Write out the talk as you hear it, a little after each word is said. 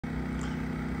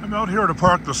I'm out here at a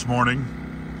park this morning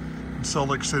in Salt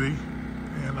Lake City,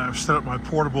 and I've set up my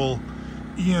portable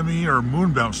EME or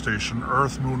Moonbounce station,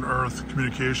 Earth-Moon-Earth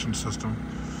communication system.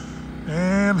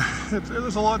 And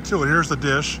there's a lot to it. Here's the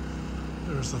dish.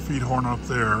 There's the feed horn up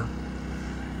there.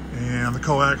 And the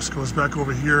coax goes back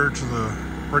over here to the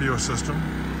radio system.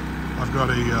 I've got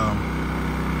a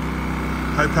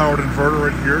high-powered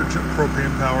inverter right here,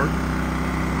 propane-powered.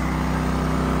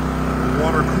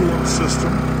 Water coolant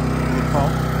system, the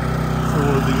pump,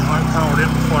 for the high-powered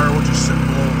amplifier, which is sitting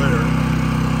below there.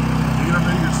 The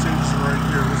intermediate stages are right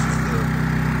here. This is the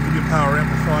medium power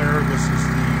amplifier. This is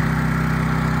the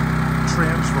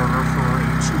transverter for a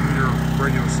 2-meter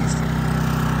radio system.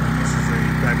 And this is a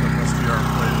backup SDR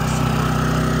plate receiver.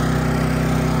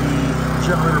 The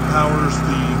generator powers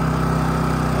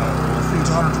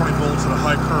feeds 120 volts at a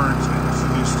high current into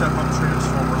the step-up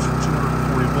transformers for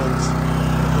 240 volts.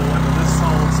 Go into this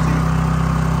solid state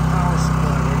power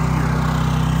supply right here,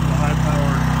 the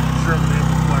high-powered German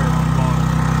amplifier on the bottom.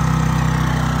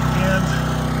 And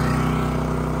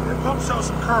it pumps out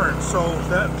some current, so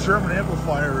that German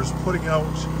amplifier is putting out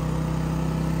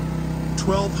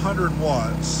 1,200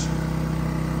 watts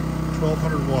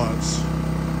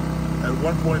at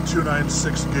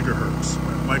 1.296 gigahertz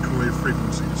at microwave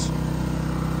frequencies.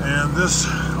 And this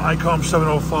ICOM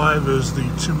 705 is the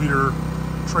 2-meter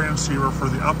transceiver for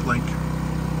the uplink,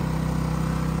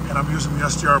 and I'm using the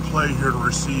SDR play here to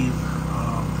receive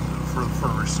for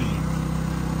receive.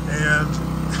 And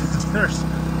there's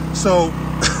so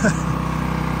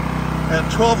at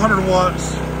 1,200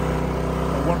 watts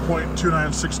at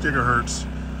 1.296 gigahertz,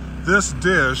 this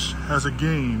dish has a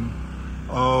gain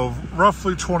of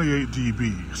roughly 28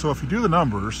 dB. So if you do the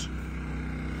numbers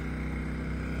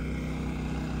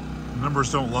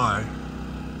don't lie.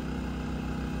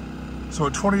 So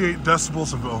at 28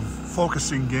 decibels of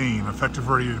focusing gain, effective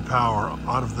radiated power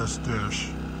out of this dish,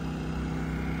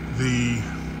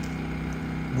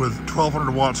 with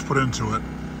 1,200 watts put into it,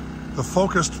 the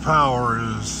focused power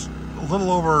is a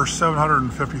little over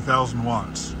 750,000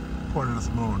 watts pointed at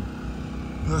the moon.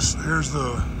 Here's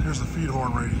the feed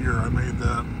horn right here. I made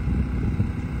that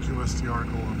QST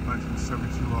article in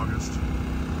 1972 August.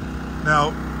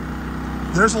 Now,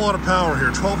 there's a lot of power here.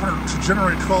 To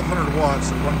generate 1,200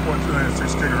 watts at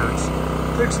 1.296 gigahertz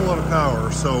takes a lot of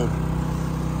power. So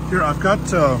here I've got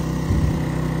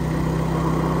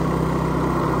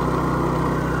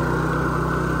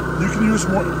you can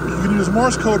use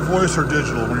Morse code, voice, or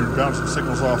digital when you're bouncing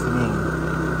signals off the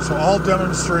moon. So I'll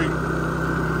demonstrate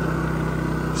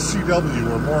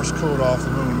CW or Morse code off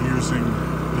the moon using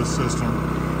this system,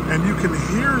 and you can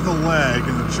hear the lag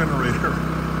in the generator.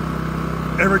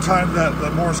 Every time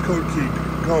that Morse code key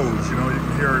goes, you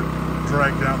can hear it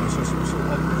drag down the system. So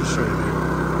let me just show you here.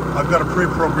 I've got a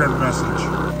pre-programmed message.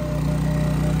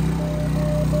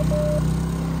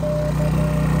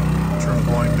 Turn the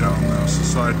volume down on this, the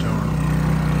side tone. You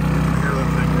can hear that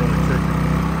thing really kicking.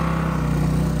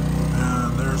 And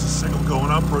there's a signal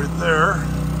going up right there.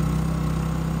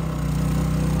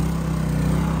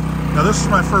 Now this is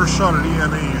my first shot at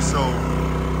EME, so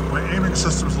my aiming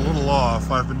system's a little off.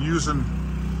 I've been using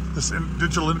this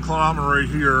digital inclinometer right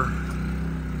here,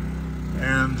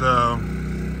 and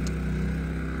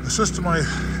the system I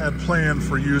had planned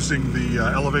for using the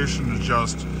elevation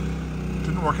adjust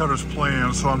didn't work out as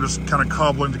planned, so I'm just kind of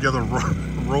cobbling together a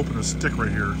rope and a stick right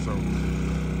here. So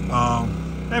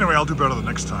anyway, I'll do better the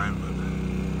next time. But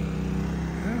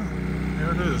yeah,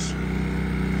 here it is.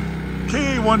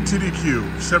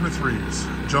 KA1TDQ 73s,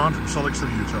 John from Salt Lake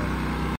City, Utah.